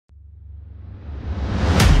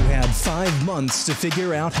months to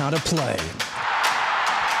figure out how to play.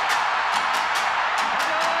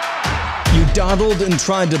 You dawdled and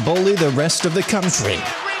tried to bully the rest of the country.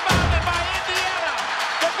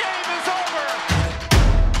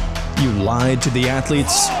 You lied to the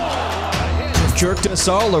athletes, jerked us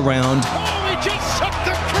all around,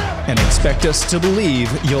 and expect us to believe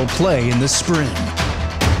you'll play in the spring.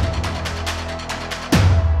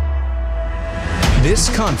 This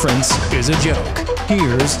conference is a joke.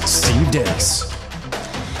 Here's Steve Deace.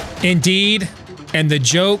 Indeed, and the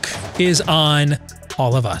joke is on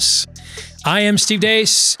all of us. I am Steve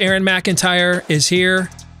Deace. Aaron McIntire is here.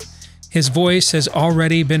 His voice has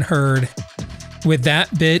already been heard with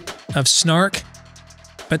that bit of snark,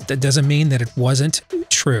 but that doesn't mean that it wasn't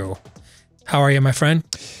true. How are you, my friend?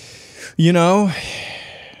 You know,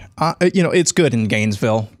 it's good in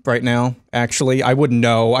Gainesville right now, actually. I wouldn't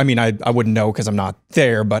know. I mean, I wouldn't know because I'm not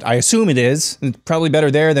there, but I assume it is. It's probably better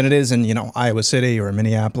there than it is in, Iowa City or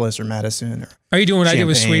Minneapolis or Madison. Are you doing what I did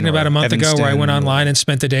with Sweden about a month ago, where I went online and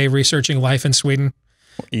spent the day researching life in Sweden?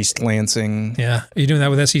 East Lansing. Yeah. Are you doing that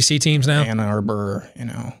with SEC teams now? Ann Arbor,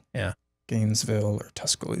 Yeah. Gainesville or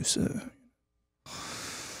Tuscaloosa.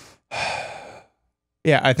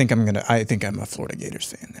 Yeah, I think I'm a Florida Gators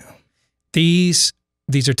fan now. These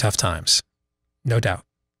are tough times, no doubt.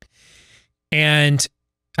 And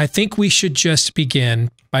I think we should just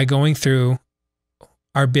begin by going through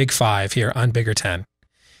our big five here on Bigger 10.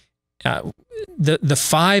 The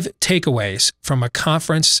five takeaways from a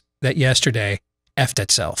conference that yesterday effed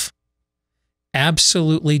itself.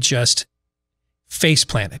 Absolutely just face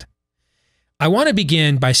planted. I want to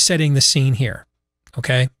begin by setting the scene here,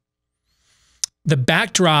 okay? The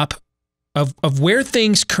backdrop of where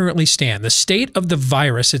things currently stand, the state of the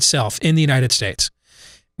virus itself in the United States.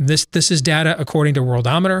 This is data according to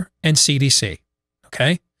Worldometer and CDC,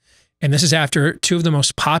 okay? And this is after two of the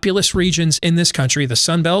most populous regions in this country, the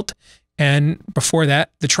Sun Belt, and before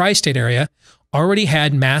that, the tri-state area, already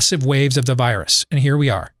had massive waves of the virus. And here we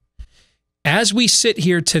are. As we sit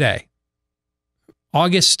here today,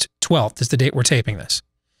 August 12th is the date we're taping this.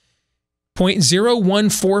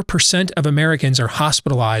 0.014% of Americans are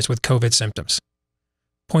hospitalized with COVID symptoms.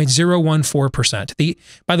 0.014%.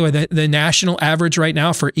 By the way, the national average right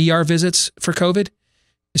now for ER visits for COVID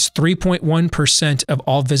is 3.1% of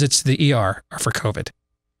all visits to the ER are for COVID.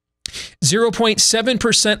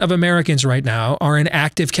 0.7% of Americans right now are an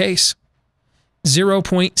active case.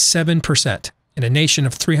 0.7% in a nation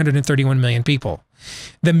of 331 million people.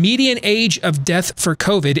 The median age of death for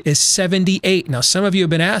COVID is 78. Now, some of you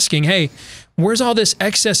have been asking, hey, where's all this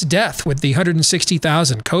excess death with the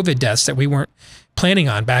 160,000 COVID deaths that we weren't planning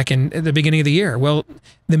on back in the beginning of the year? Well,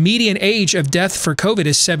 the median age of death for COVID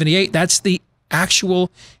is 78. That's the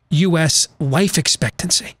actual U.S. life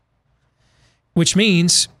expectancy, which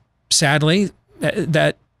means, sadly,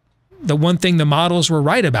 that the one thing the models were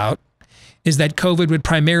right about is that COVID would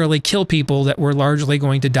primarily kill people that were largely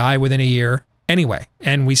going to die within a year anyway.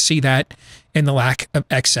 And we see that in the lack of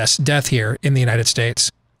excess death here in the United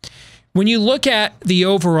States. When you look at the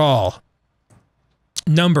overall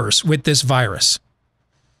numbers with this virus,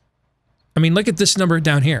 I mean, look at this number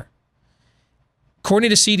down here.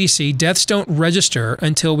 According to CDC, deaths don't register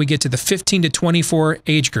until we get to the 15 to 24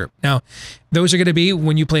 age group. Now, those are going to be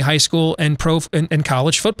when you play high school and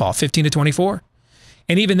college football, 15 to 24.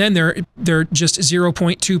 And even then, they're just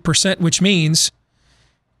 0.2%, which means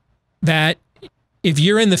that if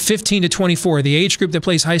you're in the 15 to 24, the age group that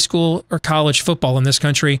plays high school or college football in this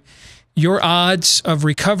country, your odds of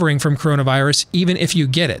recovering from coronavirus, even if you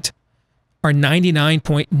get it, are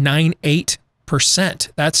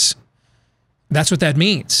 99.98%. That's what that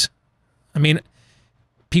means. I mean,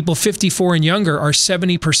 people 54 and younger are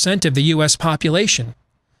 70% of the U.S. population,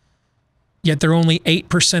 yet they're only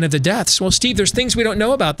 8% of the deaths. Well, Steve, there's things we don't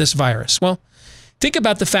know about this virus. Well, think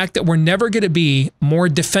about the fact that we're never going to be more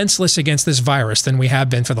defenseless against this virus than we have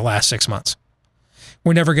been for the last 6 months.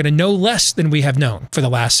 We're never going to know less than we have known for the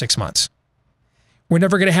last 6 months. We're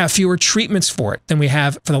never going to have fewer treatments for it than we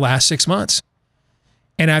have for the last 6 months.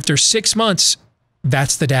 And after 6 months,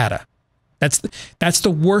 that's the data. That's the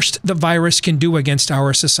worst the virus can do against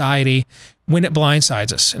our society when it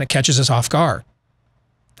blindsides us and it catches us off guard.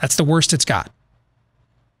 That's the worst it's got.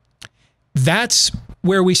 That's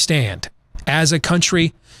where we stand as a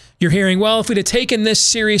country. You're hearing, well, if we'd have taken this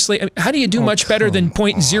seriously, how do you do much better than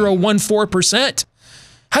 0.014%?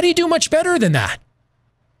 How do you do much better than that?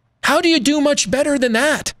 How do you do much better than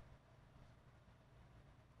that?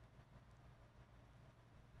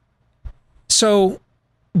 So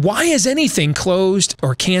why is anything closed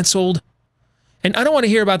or canceled And I don't want to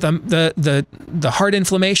hear about the heart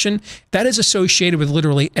inflammation. That is associated with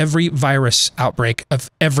literally every virus outbreak of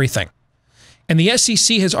everything. And the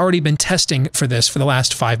SEC has already been testing for this for the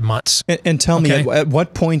last 5 months. And tell me, at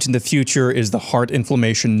what point in the future is the heart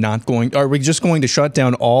inflammation not going? Are we just going to shut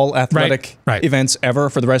down all athletic events ever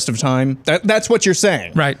for the rest of time? That's what you're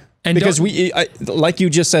saying, right? And because like you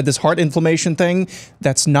just said, this heart inflammation thing,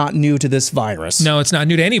 that's not new to this virus. No, it's not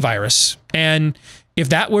new to any virus. And if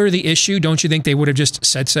that were the issue, don't you think they would have just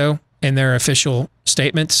said so in their official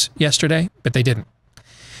statements yesterday? But they didn't.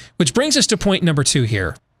 Which brings us to point number 2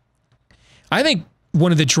 here. I think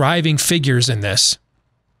one of the driving figures in this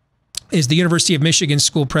is the University of Michigan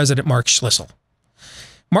school president, Mark Schlissel.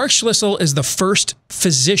 Mark Schlissel is the first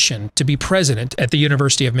physician to be president at the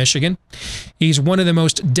University of Michigan. He's one of the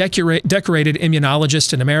most decorated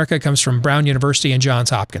immunologists in America, comes from Brown University and Johns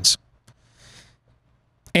Hopkins.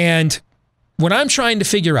 And what I'm trying to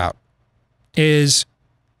figure out is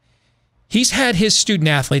he's had his student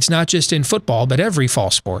athletes, not just in football, but every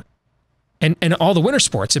fall sport. And all the winter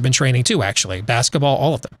sports have been training too, actually. Basketball,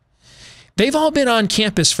 all of them. They've all been on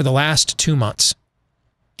campus for the last 2 months.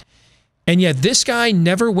 And yet this guy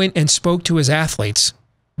never went and spoke to his athletes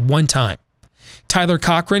one time. Tyler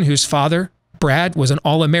Cochran, whose father, Brad, was an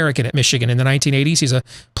All-American at Michigan in the 1980s. He's a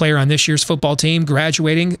player on this year's football team,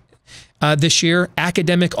 graduating this year,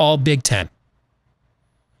 academic All-Big Ten.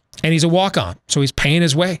 And he's a walk-on, so he's paying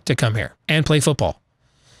his way to come here and play football.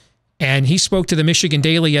 And he spoke to the Michigan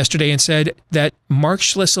Daily yesterday and said that Mark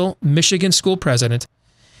Schlissel, Michigan school president,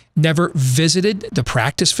 never visited the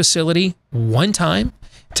practice facility one time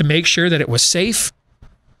to make sure that it was safe,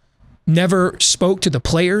 never spoke to the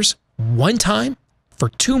players one time for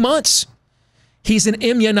 2 months. He's an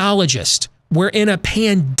immunologist. We're in a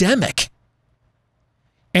pandemic.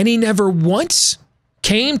 And he never once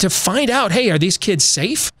came to find out, hey, are these kids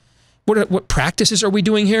safe? What practices are we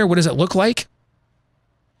doing here? What does it look like?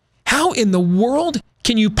 How in the world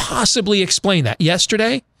can you possibly explain that?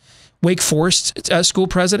 Yesterday, Wake Forest school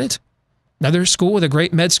president, another school with a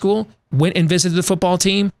great med school, went and visited the football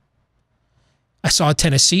team. I saw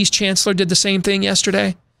Tennessee's chancellor did the same thing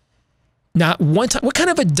yesterday. Not one time. What kind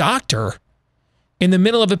of a doctor in the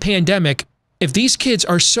middle of a pandemic, if these kids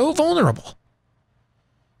are so vulnerable,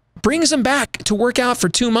 brings them back to work out for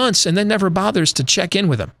 2 months and then never bothers to check in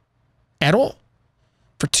with them at all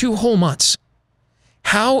for 2 whole months?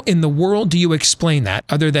 How in the world do you explain that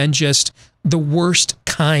other than just the worst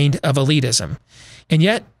kind of elitism? And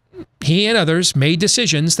yet, he and others made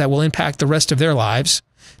decisions that will impact the rest of their lives,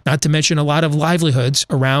 not to mention a lot of livelihoods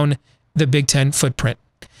around the Big Ten footprint.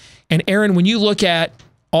 And Aaron, when you look at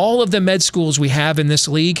all of the med schools we have in this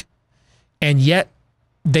league, and yet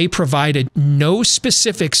they provided no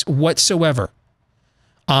specifics whatsoever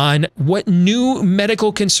on what new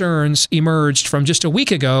medical concerns emerged from just a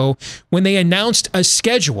week ago when they announced a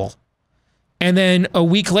schedule and then a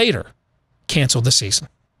week later canceled the season.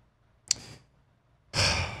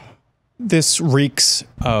 This reeks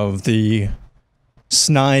of the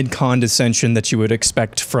snide condescension that you would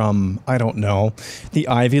expect from, I don't know, the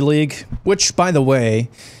Ivy League, which, by the way,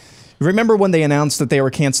 remember when they announced that they were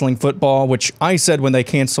canceling football, which I said when they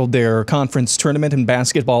canceled their conference tournament in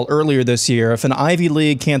basketball earlier this year, if an Ivy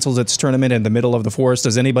League cancels its tournament in the middle of the forest,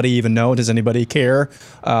 does anybody even know? Does anybody care?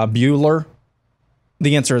 Bueller?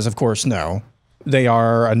 The answer is, of course, no. They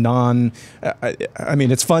are a I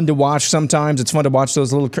mean, it's fun to watch sometimes. It's fun to watch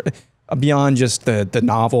those little, beyond just the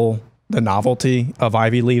novelty of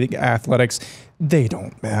Ivy League athletics. They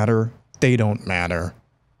don't matter. They don't matter.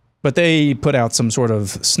 But they put out some sort of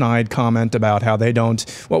snide comment about how they don't.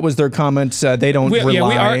 What was their comment? They don't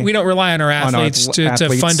rely. We don't rely on our athletes to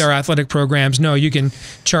fund our athletic programs. No, you can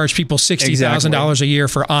charge people $60,000 a year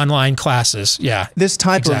for online classes. Yeah, this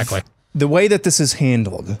type of the way that this is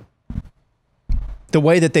handled, the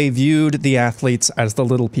way that they viewed the athletes as the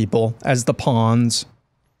little people, as the pawns,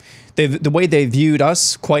 the way they viewed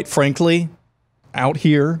us, quite frankly, out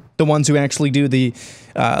here, the ones who actually do the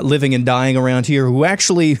living and dying around here, who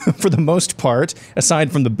actually, for the most part,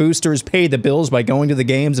 aside from the boosters, pay the bills by going to the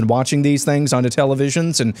games and watching these things on the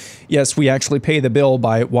televisions. And yes, we actually pay the bill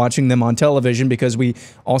by watching them on television because we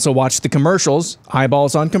also watch the commercials,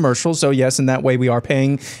 eyeballs on commercials. So yes, in that way we are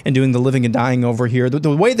paying and doing the living and dying over here.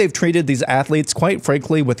 The way they've treated these athletes, quite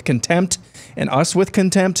frankly, with contempt, and us with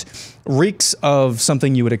contempt, reeks of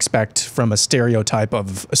something you would expect from a stereotype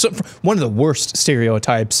of one of the worst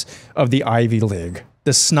stereotypes of the Ivy League.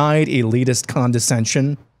 The snide, elitist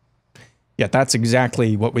condescension. Yeah, that's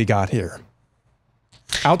exactly what we got here.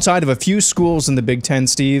 Outside of a few schools in the Big Ten,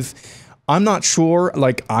 Steve, I'm not sure,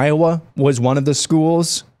 like Iowa was one of the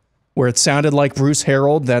schools where it sounded like Bruce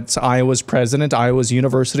Harreld, that's Iowa's president, Iowa's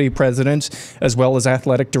university president, as well as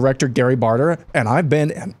athletic director Gary Barter. And I've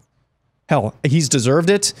been, hell, he's deserved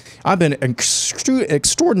it. I've been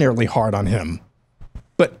extraordinarily hard on him.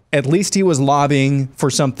 But at least he was lobbying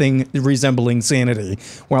for something resembling sanity,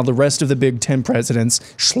 while the rest of the Big Ten presidents,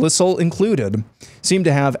 Schlissel included, seem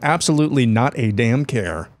to have absolutely not a damn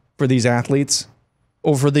care for these athletes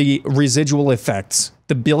or for the residual effects,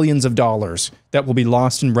 the billions of dollars that will be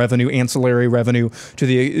lost in revenue, ancillary revenue to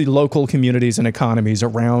the local communities and economies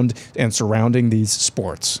around and surrounding these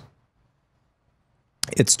sports.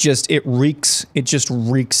 It's just, it just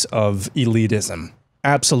reeks of elitism.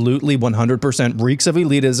 Absolutely 100% reeks of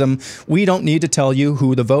elitism. We don't need to tell you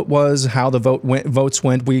who the vote was, how the votes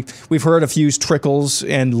went. We've heard a few trickles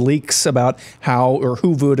and leaks about how or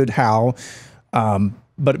who voted how.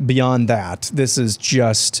 But beyond that, this is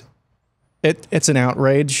just, it's an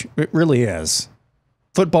outrage. It really is.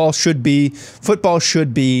 Football should be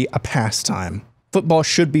a pastime. Football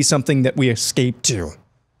should be something that we escape to.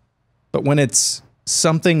 But when it's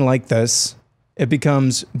something like this, it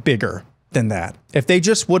becomes bigger than that. If they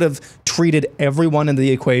just would have treated everyone in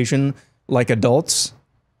the equation like adults,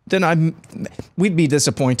 then we'd be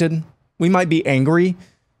disappointed. We might be angry,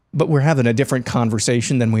 but we're having a different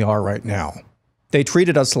conversation than we are right now. They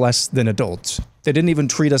treated us less than adults. They didn't even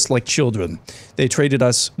treat us like children. They treated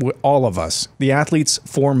us, all of us, the athletes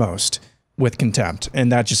foremost, with contempt,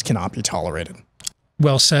 and that just cannot be tolerated.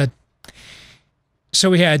 Well said. So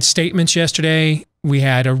we had statements yesterday. We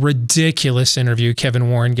had a ridiculous interview Kevin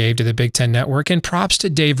Warren gave to the Big Ten Network, and props to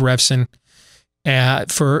Dave Revson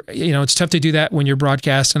for, it's tough to do that when you're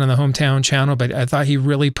broadcasting on the hometown channel, but I thought he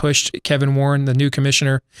really pushed Kevin Warren, the new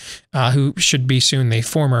commissioner, who should be soon the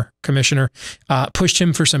former commissioner, pushed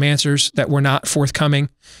him for some answers that were not forthcoming.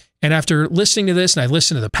 And after listening to this, and I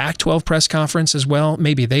listened to the Pac-12 press conference as well,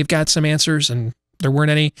 maybe they've got some answers and there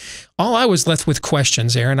weren't any. All I was left with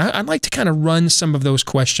questions, Aaron. I'd like to kind of run some of those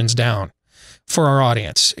questions down for our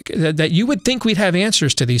audience, that you would think we'd have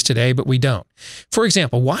answers to these today, but we don't. For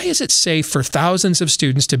example, why is it safe for thousands of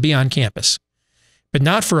students to be on campus, but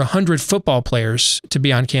not for 100 football players to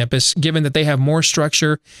be on campus, given that they have more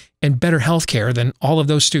structure and better health care than all of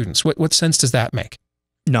those students? What sense does that make?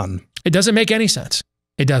 None. It doesn't make any sense.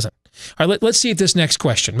 It doesn't. All right, let's see if this next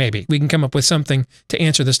question, maybe we can come up with something to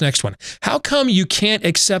answer this next one. How come you can't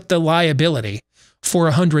accept the liability for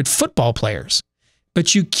 100 football players,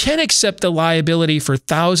 but you can accept the liability for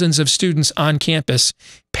thousands of students on campus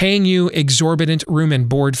paying you exorbitant room and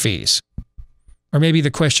board fees? Or maybe the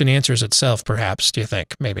question answers itself, perhaps, do you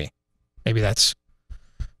think? Maybe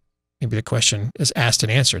the question is asked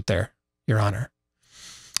and answered there, Your Honor.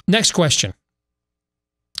 Next question.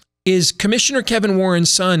 Is Commissioner Kevin Warren's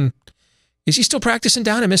son, is he still practicing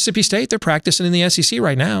down at Mississippi State? They're practicing in the SEC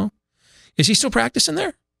right now. Is he still practicing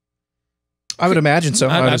there? I would imagine so.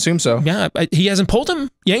 I would assume so. Yeah, he hasn't pulled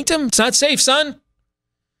him, yanked him. It's not safe, son.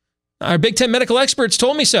 Our Big Ten medical experts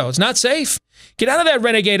told me so. It's not safe. Get out of that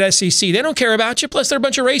renegade SEC. They don't care about you. Plus, they're a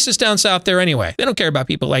bunch of racists down south there anyway. They don't care about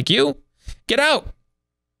people like you. Get out.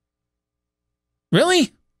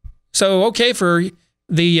 Really? So, okay, for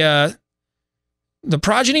the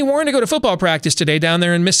progeny Warren to go to football practice today down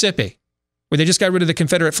there in Mississippi, where they just got rid of the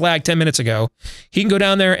Confederate flag 10 minutes ago, he can go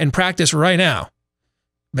down there and practice right now.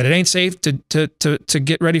 But it ain't safe to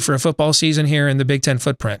get ready for a football season here in the Big Ten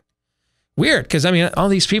footprint. Weird, because, I mean, all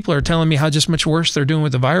these people are telling me how just much worse they're doing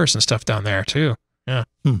with the virus and stuff down there, too. Yeah.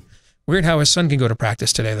 Weird how his son can go to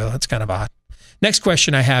practice today, though. That's kind of odd. Next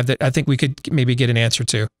question I have that I think we could maybe get an answer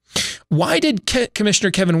to. Why did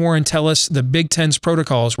Commissioner Kevin Warren tell us the Big Ten's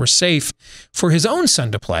protocols were safe for his own son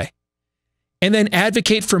to play, and then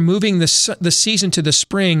advocate for moving the season to the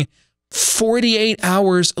spring 48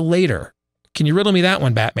 hours later? Can you riddle me that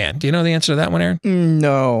one, Batman? Do you know the answer to that one, Aaron?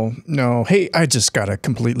 No. Hey, I just got a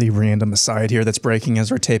completely random aside here that's breaking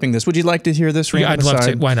as we're taping this. Would you like to hear this random aside? I'd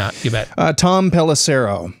love to. Why not? You bet. Tom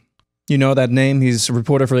Pelissero. You know that name? He's a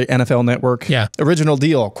reporter for the NFL Network. Yeah. Original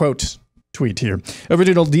deal, quote, tweet here.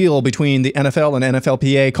 Original deal between the NFL and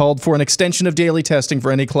NFLPA called for an extension of daily testing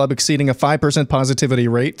for any club exceeding a 5% positivity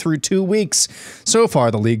rate through 2 weeks. So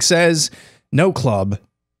far, the league says no club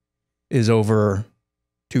is over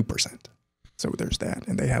 2%. So there's that,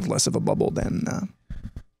 and they have less of a bubble than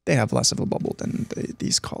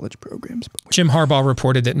these college programs. Jim Harbaugh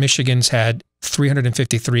reported that Michigan's had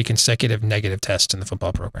 353 consecutive negative tests in the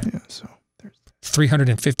football program. Yeah, so there's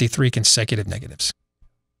 353 consecutive negatives.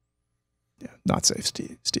 Yeah, not safe,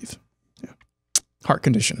 Steve. Yeah, heart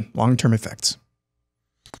condition, long-term effects.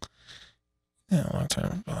 Yeah,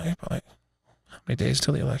 long-term. Probably. How many days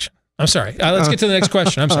till the election? I'm sorry. Let's get to the next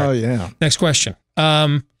question. I'm sorry. Oh yeah. Next question.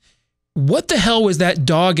 What the hell was that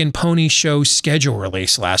dog and pony show schedule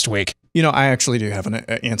release last week? You know, I actually do have an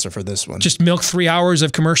answer for this one. Just milk 3 hours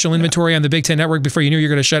of commercial inventory on the Big Ten Network before you knew you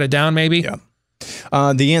were going to shut it down, maybe? Yeah.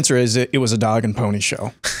 The answer is it was a dog and pony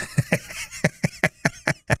show.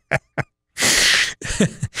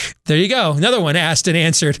 There you go. Another one asked and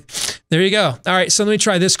answered. There you go. All right, so let me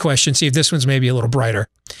try this question, see if this one's maybe a little brighter.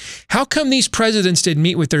 How come these presidents didn't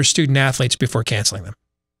meet with their student athletes before canceling them?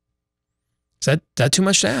 Is that too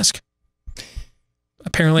much to ask?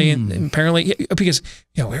 Apparently, because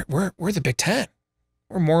you know we're the Big Ten.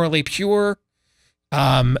 We're morally pure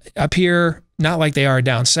up here, not like they are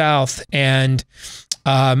down south, and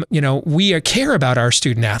you know, we care about our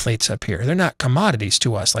student athletes up here. They're not commodities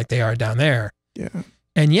to us like they are down there. Yeah.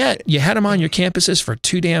 And yet you had them on your campuses for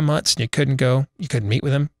 2 damn months, and you couldn't go, you couldn't meet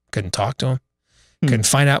with them, couldn't talk to them, couldn't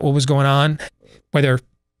find out what was going on, whether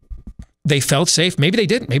they felt safe. Maybe they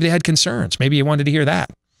didn't. Maybe they had concerns. Maybe you wanted to hear that.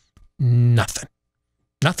 Nothing.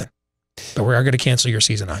 But we are going to cancel your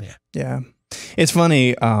season on you. Yeah. It's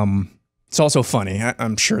funny. It's also funny.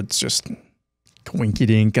 I'm sure it's just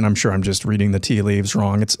coinky-dink, and I'm sure I'm just reading the tea leaves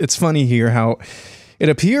wrong. It's funny here how it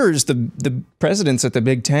appears the presidents at the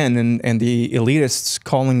Big Ten and the elitists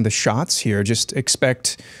calling the shots here just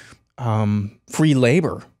expect free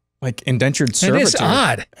labor, like indentured servitude. It is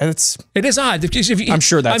odd. It is odd. I'm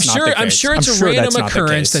sure that's not the case. I'm sure it's a random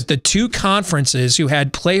occurrence that the two conferences who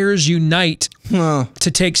had players unite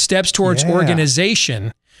to take steps towards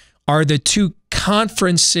organization are the two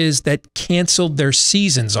conferences that canceled their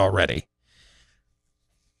seasons already.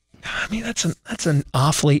 I mean, that's an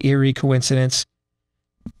awfully eerie coincidence.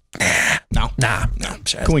 Nah.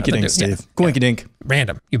 Coinky dink, Steve. Coinky dink.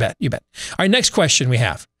 Random. You bet. All right, next question we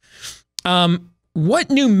have. What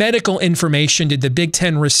new medical information did the Big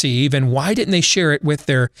Ten receive, and why didn't they share it with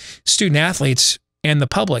their student athletes and the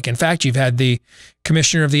public? In fact, you've had the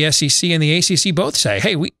commissioner of the SEC and the ACC both say,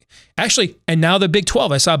 hey, we actually, and now the Big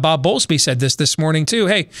 12, I saw Bob Bowlesby said this morning too,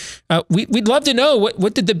 hey, we'd love to know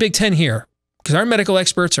what did the Big Ten hear? Because our medical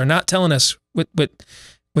experts are not telling us what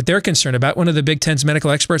they're concerned about. One of the Big Ten's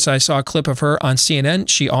medical experts, I saw a clip of her on CNN.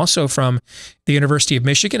 She also from the University of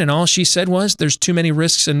Michigan, and all she said was there's too many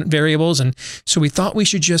risks and variables, and so we thought we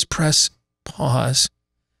should just press pause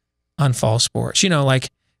on fall sports. You know, like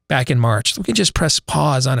back in March, we can just press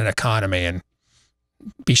pause on an economy and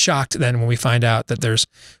be shocked then when we find out that there's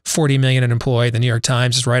 40 million unemployed. The New York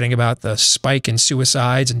Times is writing about the spike in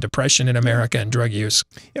suicides and depression in America and drug use.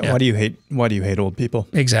 Yeah. Why do you hate old people?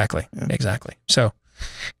 Exactly. So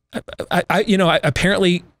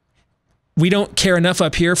apparently we don't care enough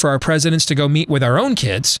up here for our presidents to go meet with our own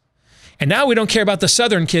kids. And now we don't care about the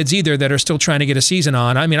Southern kids either that are still trying to get a season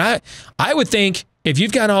on. I mean, I would think if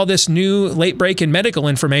you've got all this new late breaking medical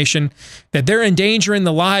information that they're endangering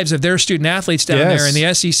the lives of their student athletes down there in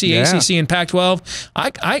the SEC, ACC, and Pac-12,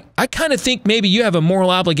 I kind of think maybe you have a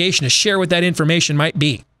moral obligation to share what that information might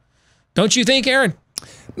be. Don't you think, Aaron?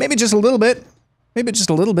 Maybe just a little bit.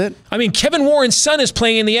 I mean, Kevin Warren's son is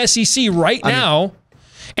playing in the SEC right now,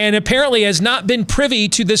 and apparently has not been privy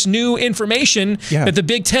to this new information that the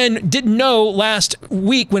Big Ten didn't know last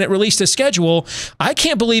week when it released a schedule. I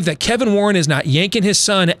can't believe that Kevin Warren is not yanking his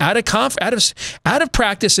son out of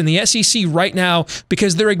practice in the SEC right now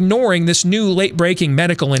because they're ignoring this new late-breaking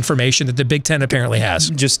medical information that the Big Ten apparently has.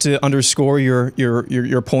 Just to underscore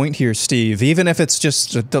your point here, Steve, even if it's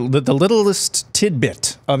just the littlest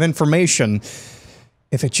tidbit of information,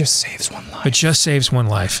 if it just saves one life. It just saves one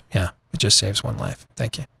life, yeah. It just saves one life.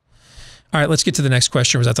 Thank you. All right, let's get to the next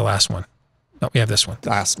question. Was that the last one? No, we have this one.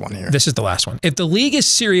 Last one here. This is the last one. If the league is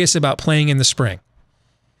serious about playing in the spring,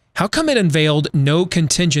 how come it unveiled no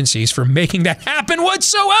contingencies for making that happen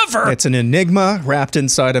whatsoever? It's an enigma wrapped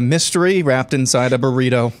inside a mystery, wrapped inside a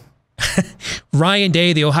burrito. Ryan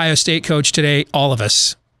Day, the Ohio State coach today, all of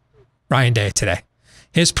us. Ryan Day today.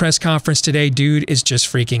 His press conference today, dude, is just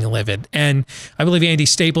freaking livid. And I believe Andy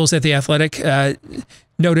Staples at The Athletic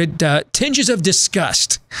noted tinges of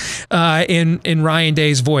disgust in Ryan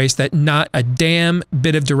Day's voice that not a damn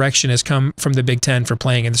bit of direction has come from the Big Ten for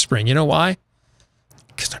playing in the spring. You know why?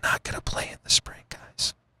 Because they're not going to play in the spring,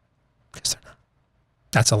 guys. Because they're not.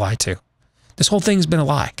 That's a lie, too. This whole thing's been a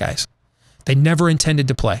lie, guys. They never intended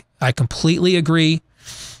to play. I completely agree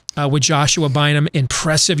with Joshua Bynum,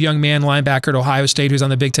 impressive young man linebacker at Ohio State who's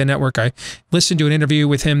on the Big Ten Network. I listened to an interview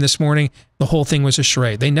with him this morning. The whole thing was a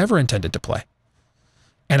charade. They never intended to play.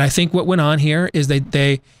 And I think what went on here is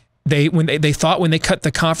they thought when they cut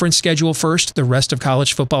the conference schedule first, the rest of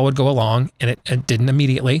college football would go along, and it didn't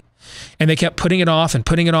immediately. And they kept putting it off and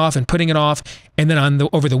putting it off and putting it off. And then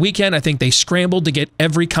over the weekend, I think they scrambled to get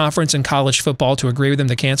every conference in college football to agree with them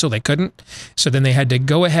to cancel. They couldn't. So then they had to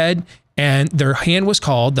go ahead, and their hand was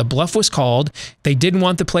called. The bluff was called. They didn't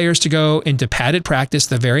want the players to go into padded practice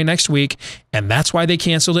the very next week, and that's why they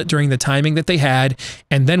canceled it during the timing that they had.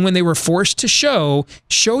 And then when they were forced to show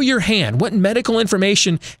your hand, what medical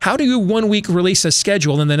information, how do you 1 week release a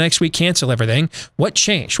schedule and the next week cancel everything? What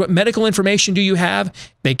changed? What medical information do you have?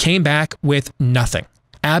 They came back with nothing.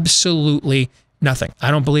 Absolutely nothing. I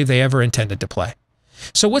don't believe they ever intended to play.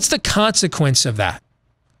 So what's the consequence of that?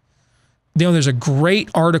 You know, there's a great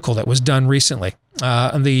article that was done recently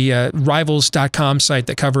on the rivals.com site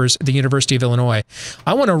that covers the University of Illinois.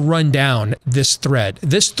 I want to run down this thread.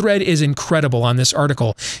 This thread is incredible on this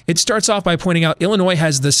article. It starts off by pointing out Illinois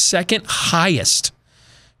has the second highest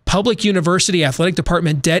public university athletic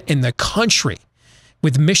department debt in the country,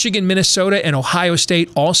 with Michigan, Minnesota, and Ohio State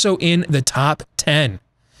also in the top 10.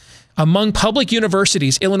 Among public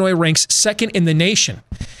universities, Illinois ranks second in the nation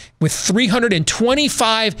with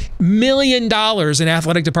 $325 million in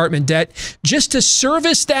athletic department debt just to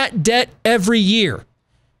service that debt every year.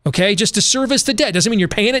 Okay, just to service the debt. Doesn't mean you're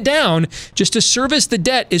paying it down. Just to service the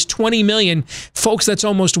debt is $20 million. Folks, that's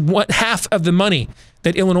almost half of the money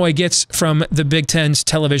that Illinois gets from the Big Ten's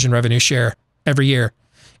television revenue share every year.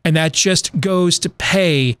 And that just goes to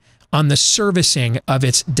pay on the servicing of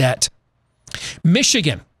its debt.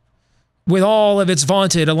 Michigan, with all of its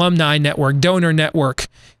vaunted alumni network, donor network,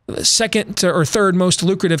 second or third most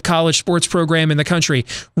lucrative college sports program in the country,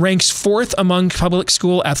 ranks fourth among public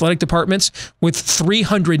school athletic departments with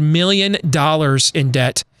 $300 million in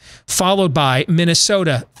debt, followed by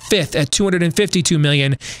Minnesota, fifth at $252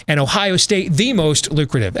 million, and Ohio State, the most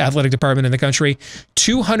lucrative athletic department in the country,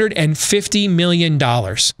 $250 million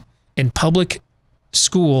in public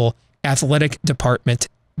school athletic department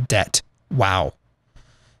debt. Wow.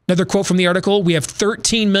 Another quote from the article, we have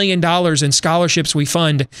 $13 million in scholarships we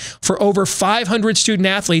fund for over 500 student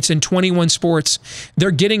athletes in 21 sports.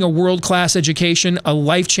 They're getting a world-class education, a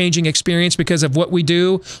life-changing experience because of what we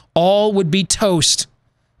do. All would be toast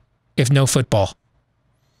if no football.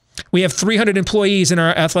 We have 300 employees in our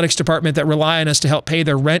athletics department that rely on us to help pay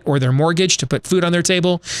their rent or their mortgage, to put food on their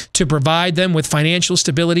table, to provide them with financial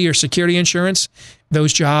stability or security insurance.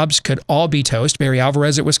 Those jobs could all be toast. Barry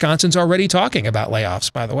Alvarez at Wisconsin's already talking about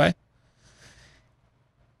layoffs, by the way.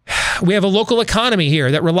 We have a local economy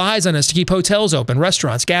here that relies on us to keep hotels open,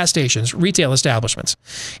 restaurants, gas stations, retail establishments.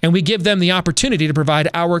 And we give them the opportunity to provide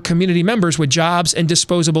our community members with jobs and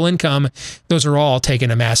disposable income. Those are all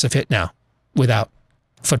taking a massive hit now without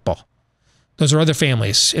football. Those are other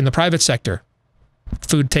families in the private sector,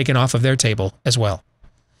 food taken off of their table as well.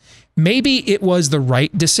 Maybe it was the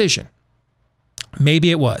right decision.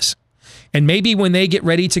 Maybe it was. And maybe when they get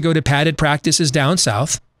ready to go to padded practices down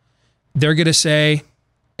south, they're going to say,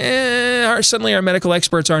 suddenly our medical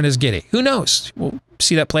experts aren't as giddy. Who knows? We'll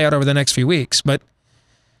see that play out over the next few weeks. But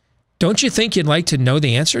don't you think you'd like to know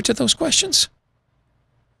the answer to those questions?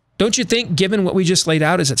 Don't you think, given what we just laid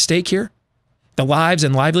out is at stake here, the lives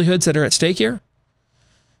and livelihoods that are at stake here,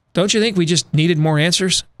 don't you think we just needed more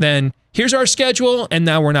answers than, here's our schedule, and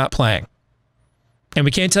now we're not playing? And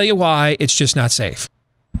we can't tell you why, it's just not safe.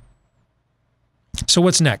 So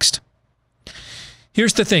what's next?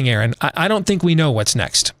 Here's the thing, Aaron. I don't think we know what's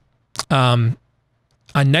next. On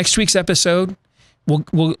next week's episode,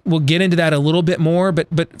 we'll get into that a little bit more,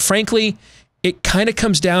 but frankly, it kind of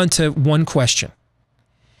comes down to one question.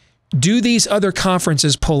 Do these other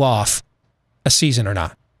conferences pull off a season or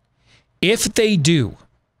not? If they do,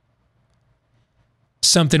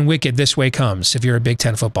 something wicked this way comes. If you're a Big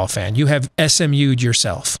Ten football fan, you have SMU'd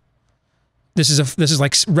yourself. This is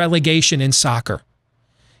like relegation in soccer.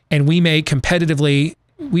 And we may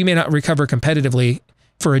not recover competitively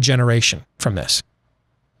for a generation from this.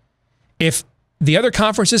 If the other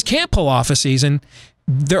conferences can't pull off a season,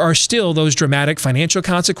 there are still those dramatic financial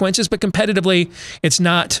consequences, but competitively, it's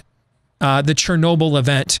not the Chernobyl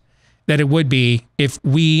event that it would be if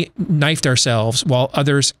we knifed ourselves while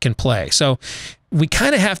others can play. So we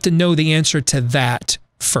kind of have to know the answer to that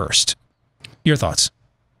first. Your thoughts?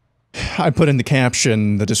 I put in the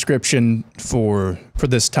caption, the description for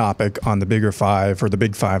this topic on the Bigger Five, or the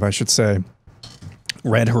Big Five, I should say,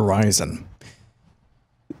 Red Horizon.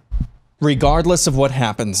 Regardless of what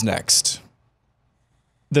happens next,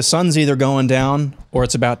 the sun's either going down or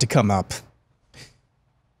it's about to come up.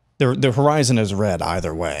 The horizon is red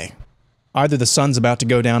either way. Either the sun's about to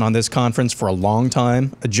go down on this conference for a long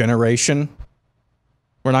time, a generation.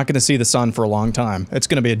 We're not going to see the sun for a long time. It's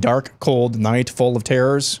going to be a dark, cold night full of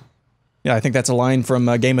terrors. Yeah, I think that's a line from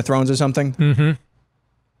Game of Thrones or something. Mm-hmm.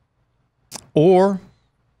 Or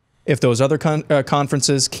if those other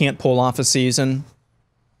conferences can't pull off a season,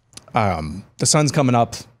 the sun's coming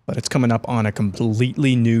up, but it's coming up on a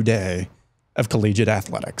completely new day of collegiate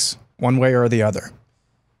athletics, one way or the other.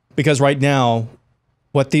 Because right now,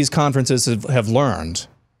 what these conferences have learned,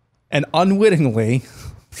 and unwittingly,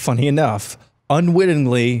 funny enough,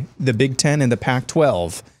 unwittingly, the Big Ten and the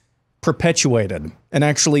Pac-12 perpetuated and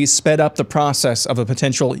actually sped up the process of a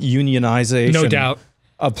potential unionization. No doubt.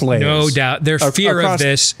 Of players. No doubt. Their fear of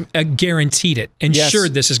this guaranteed it,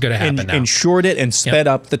 ensured this is going to happen now. Ensured it and sped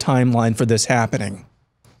up the timeline for this happening.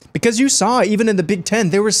 Because you saw, even in the Big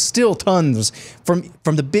Ten, there was still tons from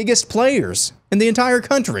the biggest players in the entire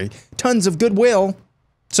country, tons of goodwill,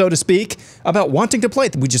 so to speak, about wanting to play.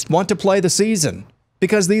 We just want to play the season.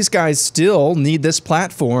 Because these guys still need this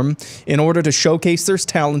platform in order to showcase their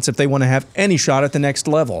talents if they want to have any shot at the next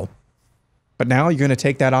level. But now you're going to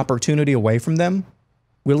take that opportunity away from them?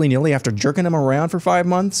 Willy-nilly after jerking them around for 5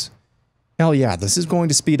 months? Hell yeah, this is going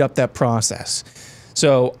to speed up that process.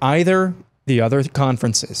 So either the other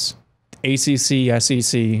conferences, ACC,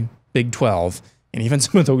 SEC, Big 12, and even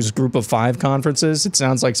some of those group of 5 conferences, it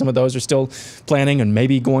sounds like some of those are still planning and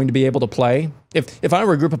maybe going to be able to play. If I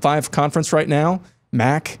were a group of 5 conference right now,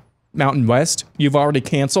 MAC, Mountain West, you've already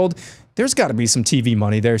canceled, there's got to be some TV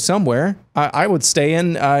money there somewhere. I would stay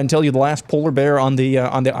in until you're the last polar bear on the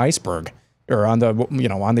iceberg. Or on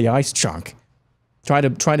the ice chunk. Try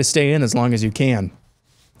to stay in as long as you can.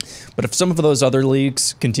 But if some of those other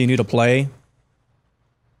leagues continue to play,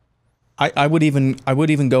 I would even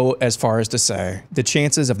go as far as to say the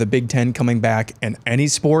chances of the Big Ten coming back in any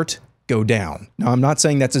sport go down. Now, I'm not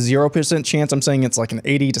saying that's a 0% chance. I'm saying it's like an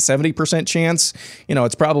 80 to 70% chance.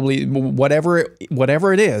 It's probably whatever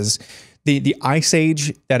it is. The ice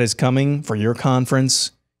age that is coming for your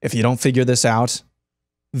conference, if you don't figure this out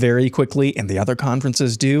very quickly, and the other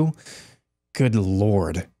conferences do, good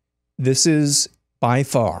Lord, this is by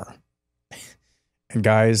far, and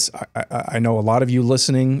guys, I know a lot of you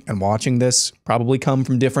listening and watching this probably come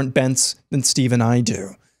from different bents than Steve and I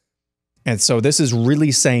do. And so this is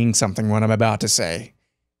really saying something what I'm about to say.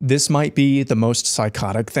 This might be the most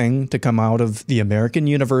psychotic thing to come out of the American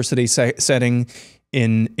university setting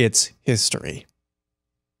in its history.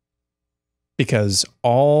 Because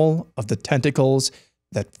all of the tentacles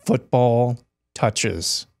that football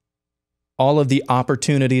touches, all of the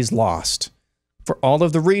opportunities lost, for all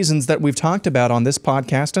of the reasons that we've talked about on this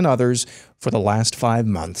podcast and others for the last 5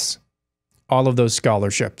 months, all of those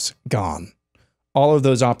scholarships gone, all of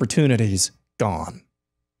those opportunities gone.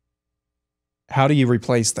 How do you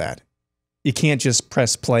replace that? You can't just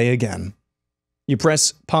press play again. You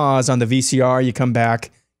press pause on the VCR, you come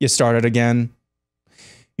back, you start it again.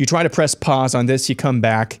 You try to press pause on this, you come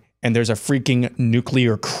back, and there's a freaking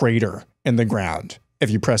nuclear crater in the ground if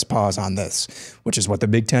you press pause on this, which is what the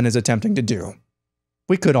Big Ten is attempting to do.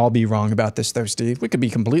 We could all be wrong about this, though, Steve. We could be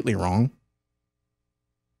completely wrong.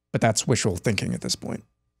 But that's wishful thinking at this point.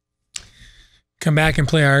 Come back and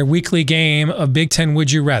play our weekly game of Big Ten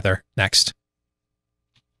Would You Rather next.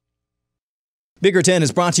 Bigger 10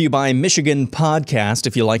 is brought to you by Michigan Podcast.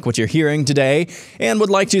 If you like what you're hearing today and would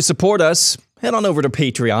like to support us, head on over to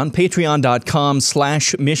Patreon,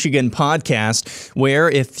 patreon.com/Michigan Podcast, where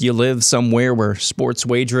if you live somewhere where sports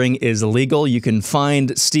wagering is illegal, you can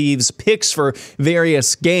find Steve's picks for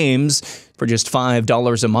various games for just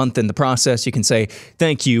 $5 a month. In the process, you can say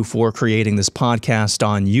thank you for creating this podcast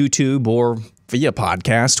on YouTube or via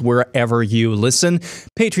podcast, wherever you listen.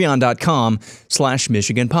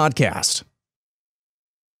 Patreon.com/Michigan Podcast.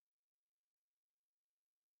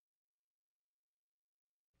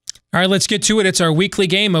 All right, let's get to it. It's our weekly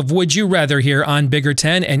game of Would You Rather here on Bigger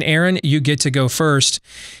 10. And Aaron, you get to go first.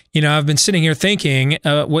 I've been sitting here thinking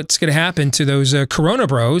what's going to happen to those Corona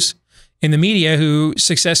bros in the media who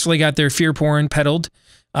successfully got their fear porn peddled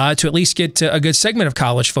to at least get a good segment of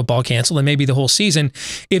college football canceled and maybe the whole season.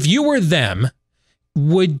 If you were them,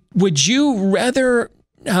 would you rather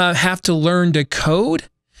have to learn to code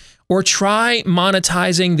or try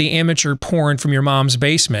monetizing the amateur porn from your mom's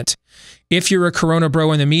basement? If you're a Corona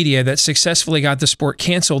bro in the media that successfully got the sport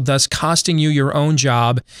canceled, thus costing you your own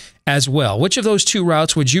job as well. Which of those two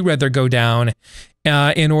routes would you rather go down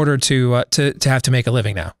in order to have to make a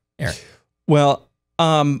living now, Aaron? Well,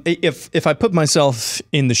 if I put myself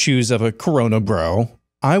in the shoes of a Corona bro,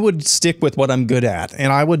 I would stick with what I'm good at,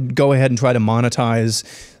 and I would go ahead and try to monetize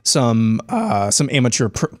some amateur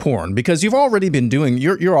porn, because you've already been doing.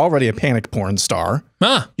 You're already a panic porn star.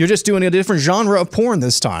 You're just doing a different genre of porn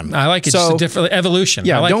this time. I like it. So, just a different evolution.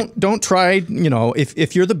 Yeah, I like don't try.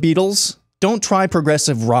 If you're the Beatles Don't try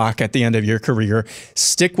progressive rock at the end of your career.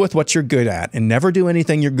 Stick with what you're good at and never do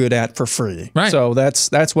anything you're good at for free. Right. So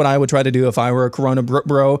that's what I would try to do if I were a Corona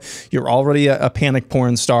bro. You're already a panic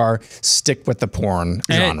porn star. Stick with the porn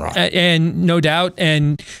genre. And no doubt.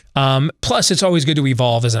 And plus, it's always good to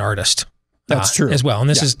evolve as an artist. That's true as well. And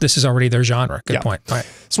this is already their genre. Good point. All right.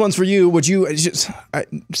 This one's for you. Would you just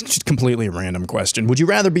completely random question? Would you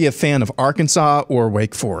rather be a fan of Arkansas or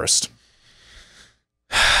Wake Forest?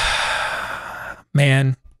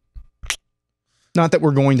 Man, not that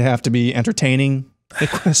we're going to have to be entertaining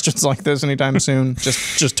with questions like this anytime soon.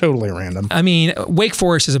 Just totally random. I mean, Wake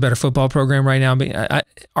Forest is a better football program right now. But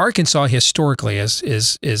Arkansas historically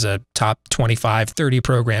is a top 25, 30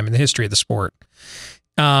 program in the history of the sport.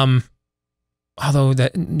 Although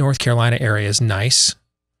that North Carolina area is nice.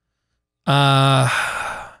 But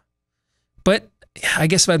I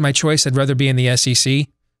guess if I had my choice, I'd rather be in the SEC.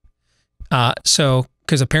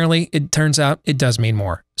 Because apparently it turns out it does mean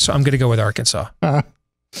more. So I'm going to go with Arkansas.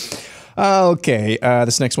 Okay.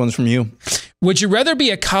 This next one's from you. Would you rather be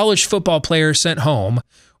a college football player sent home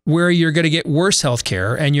where you're going to get worse health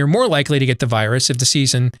care and you're more likely to get the virus if the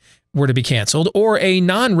season were to be canceled, or a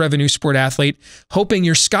non-revenue sport athlete hoping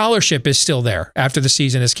your scholarship is still there after the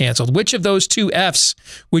season is canceled? Which of those two Fs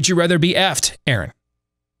would you rather be F'd, Aaron?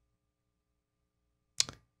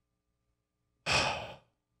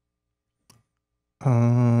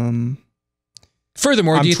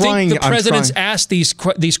 Furthermore, do you think the presidents asked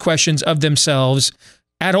these questions of themselves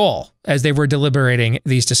at all as they were deliberating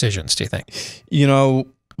these decisions, do you think? You know,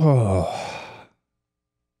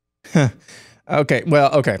 okay,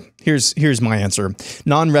 well, okay. Here's my answer.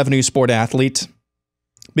 Non-revenue sport athlete,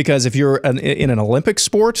 because if you're in an Olympic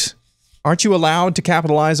sport, aren't you allowed to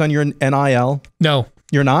capitalize on your NIL? No.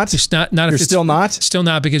 You're not? It's not You're still not? Still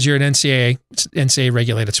not, because you're an NCAA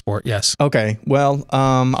regulated sport, yes. Okay. Well,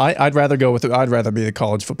 I'd rather be the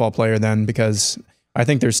college football player then, because I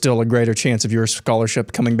think there's still a greater chance of your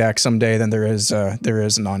scholarship coming back someday than there is a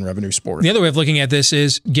non-revenue sport. The other way of looking at this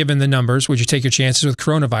is, given the numbers, would you take your chances with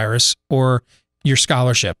coronavirus or your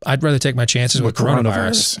scholarship? I'd rather take my chances with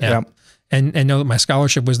coronavirus. Yeah. And know that my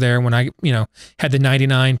scholarship was there when I, had the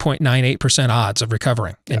 99.98% odds of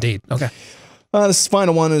recovering. Yeah. Indeed. Okay. This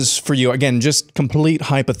final one is for you. Again, just complete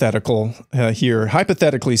hypothetical here.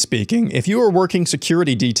 Hypothetically speaking, if you were working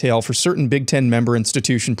security detail for certain Big Ten member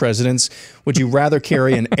institution presidents, would you rather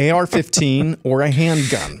carry an AR-15 or a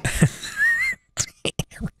handgun?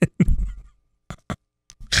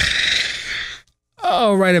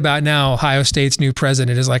 Oh, right about now, Ohio State's new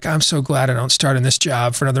president is like, I'm so glad I don't start in this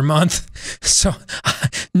job for another month. So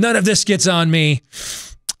none of this gets on me.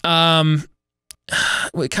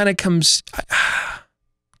 It kind of comes,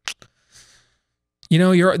 the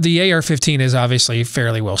AR-15 is obviously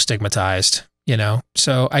fairly well stigmatized,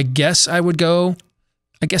 so I guess I'd go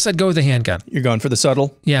with a handgun. You're going for the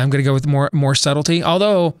subtle? Yeah, I'm going to go with more subtlety.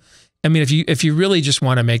 Although, I mean, if you really just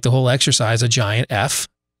want to make the whole exercise a giant F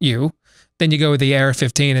you, then you go with the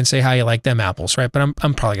AR-15 and say how you like them apples, right? But I'm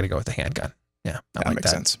probably going to go with the handgun. Yeah, that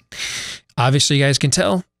makes sense. Obviously, you guys can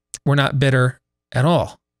tell we're not bitter at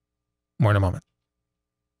all. More in a moment.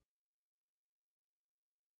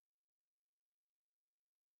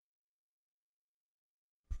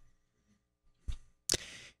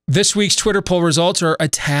 This week's Twitter poll results are a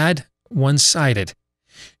tad one-sided.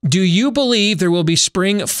 Do you believe there will be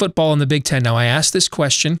spring football in the Big Ten? Now, I asked this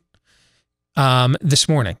question this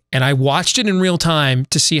morning, and I watched it in real time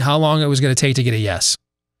to see how long it was going to take to get a yes.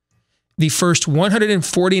 The first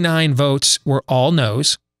 149 votes were all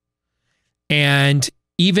no's, and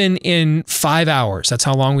even in 5 hours, that's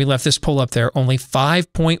how long we left this poll up there, only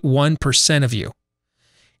 5.1% of you.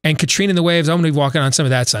 And Katrina and the Waves, I'm going to be walking on some of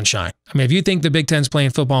that sunshine. I mean, if you think the Big Ten's playing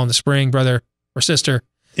football in the spring, brother or sister,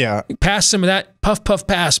 yeah, pass some of that. Puff, puff,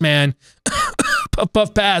 pass, man. Puff,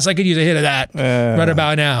 puff, pass. I could use a hit of that right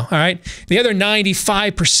about now. All right. The other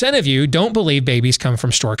 95% of you don't believe babies come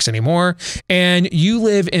from storks anymore. And you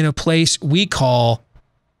live in a place we call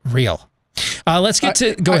real. Let's get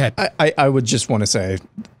to, go ahead. I would just want to say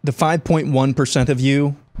the 5.1% of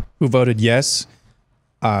you who voted yes,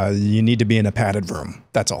 you need to be in a padded room.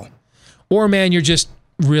 That's all. Or, man, you're just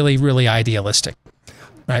really, really idealistic,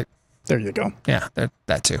 right? There you go. Yeah,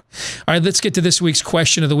 that too. All right, let's get to this week's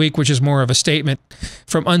question of the week, which is more of a statement.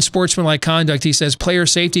 From Unsportsmanlike Conduct, he says, player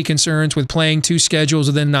safety concerns with playing 2 schedules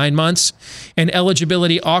within 9 months and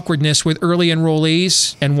eligibility awkwardness with early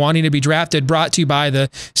enrollees and wanting to be drafted, brought to you by the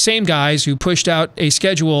same guys who pushed out a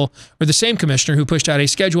schedule, or the same commissioner who pushed out a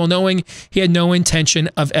schedule knowing he had no intention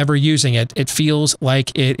of ever using it. It feels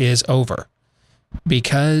like it is over.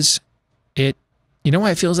 Because you know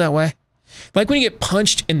why it feels that way? Like when you get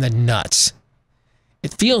punched in the nuts,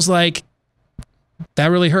 it feels like that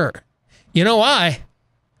really hurt. You know why?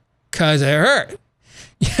 Because it hurt.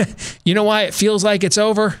 You know why it feels like it's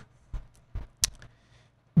over?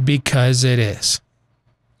 Because it is.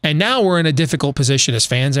 And now we're in a difficult position as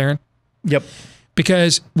fans, Aaron. Yep.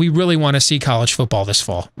 Because we really want to see college football this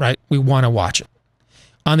fall, right? We want to watch it.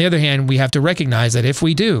 On the other hand, we have to recognize that if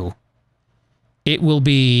we do, it will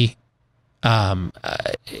be,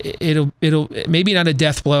 it'll maybe not a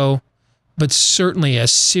death blow, but certainly a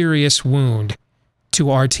serious wound to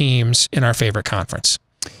our teams in our favorite conference.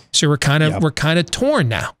 So we're kind of torn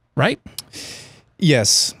now, right?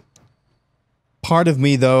 Yes. Part of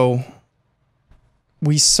me, though,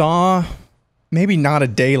 we saw maybe not a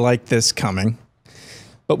day like this coming,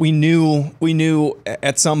 but we knew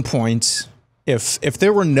at some point if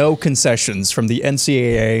there were no concessions from the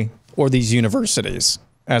NCAA or these universities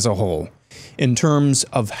as a whole in terms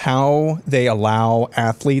of how they allow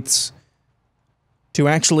athletes to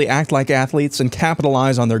actually act like athletes and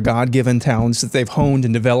capitalize on their God-given talents that they've honed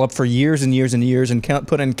and developed for years and years and years and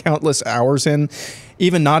put in countless hours in,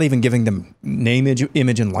 not even giving them name,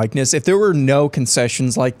 image, and likeness. If there were no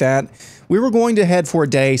concessions like that, we were going to head for a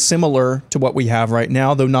day similar to what we have right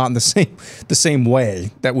now, though not in the same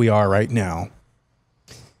way that we are right now.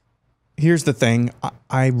 Here's the thing.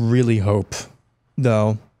 I really hope,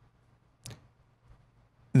 though,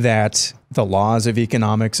 that the laws of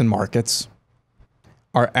economics and markets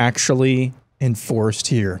are actually enforced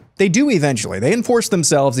here. They do eventually. They enforce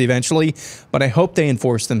themselves eventually, but I hope they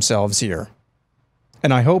enforce themselves here.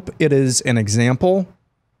 And I hope it is an example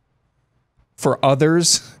for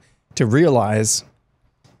others to realize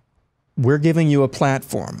we're giving you a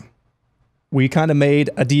platform. We kind of made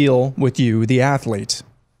a deal with you, the athlete,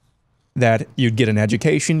 that you'd get an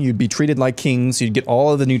education, you'd be treated like kings, you'd get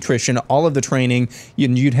all of the nutrition, all of the training,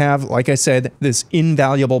 and you'd have, like I said, this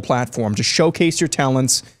invaluable platform to showcase your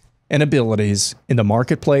talents and abilities in the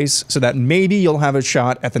marketplace so that maybe you'll have a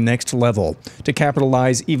shot at the next level to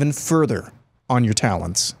capitalize even further on your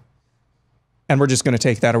talents. And we're just going to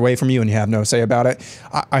take that away from you and you have no say about it.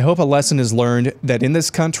 I hope a lesson is learned that in this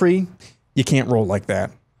country, you can't roll like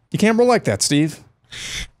that. You can't roll like that, Steve.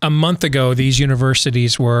 A month ago, these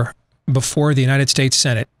universities were before the United States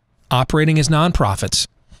Senate, operating as nonprofits,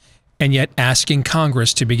 and yet asking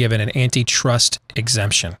Congress to be given an antitrust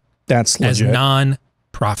exemption. That's legit. As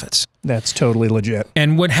nonprofits. That's totally legit.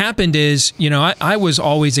 And what happened is, you know, I was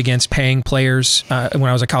always against paying players. When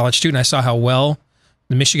I was a college student, I saw how well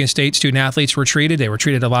the Michigan State student athletes were treated. They were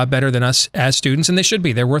treated a lot better than us as students, and they should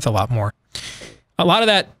be. They're worth a lot more. A lot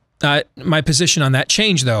of that, my position on that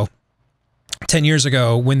changed, though, 10 years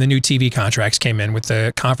ago when the new TV contracts came in with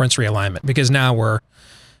the conference realignment, because now we're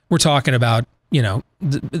talking about, you know,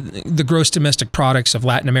 the gross domestic products of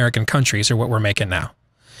Latin American countries are what we're making now.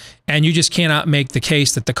 And you just cannot make the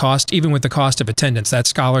case that the cost, even with the cost of attendance, that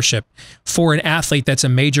scholarship for an athlete that's a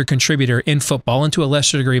major contributor in football and to a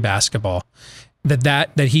lesser degree basketball,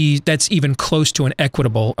 that's even close to an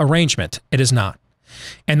equitable arrangement. It is not.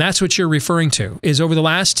 And that's what you're referring to, is over the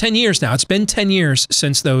last 10 years now, it's been 10 years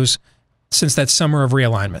since that summer of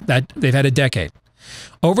realignment, that they've had a decade.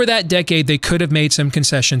 Over that decade, they could have made some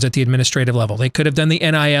concessions at the administrative level. They could have done the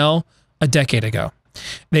NIL a decade ago.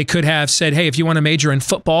 They could have said, hey, if you want to major in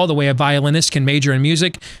football the way a violinist can major in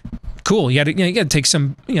music, cool. You got to take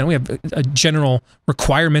some, we have general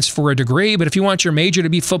requirements for a degree, but if you want your major to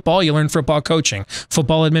be football, you learn football coaching,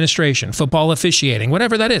 football administration, football officiating,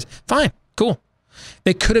 whatever that is. Fine, cool.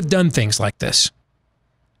 They could have done things like this.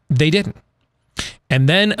 They didn't. And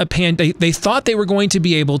then they thought they were going to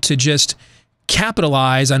be able to just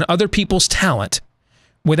capitalize on other people's talent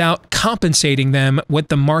without compensating them what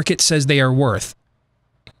the market says they are worth,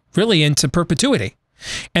 really into perpetuity.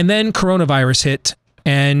 And then coronavirus hit,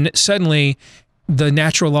 and suddenly the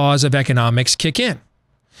natural laws of economics kick in.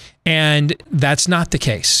 And that's not the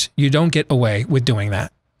case. You don't get away with doing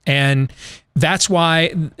that. And that's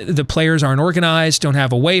why the players aren't organized, don't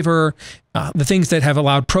have a waiver. The things that have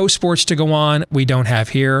allowed pro sports to go on, we don't have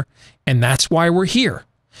here. And that's why we're here.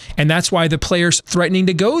 And that's why the players threatening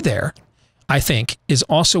to go there, I think, is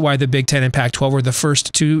also why the Big Ten and Pac-12 were the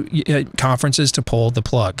first two conferences to pull the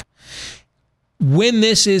plug. When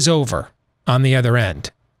this is over on the other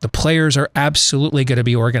end, the players are absolutely going to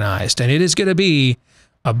be organized, and it is going to be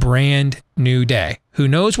a brand new day. Who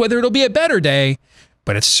knows whether it'll be a better day,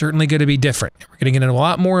 but it's certainly going to be different. We're going to get into a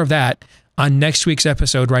lot more of that on next week's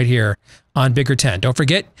episode right here on Bigger 10. Don't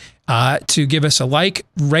forget, to give us a like,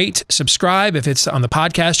 rate, subscribe. If it's on the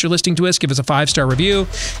podcast you're listening to us, give us a 5-star review.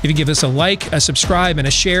 If you give us a like, a subscribe, and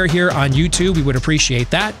a share here on YouTube, we would appreciate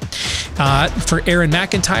that. For Aaron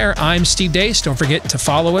McIntire, I'm Steve Deace. Don't forget to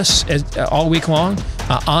follow us all week long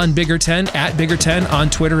on Bigger 10, at Bigger 10 on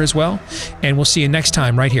Twitter as well. And we'll see you next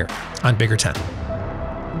time right here on Bigger 10.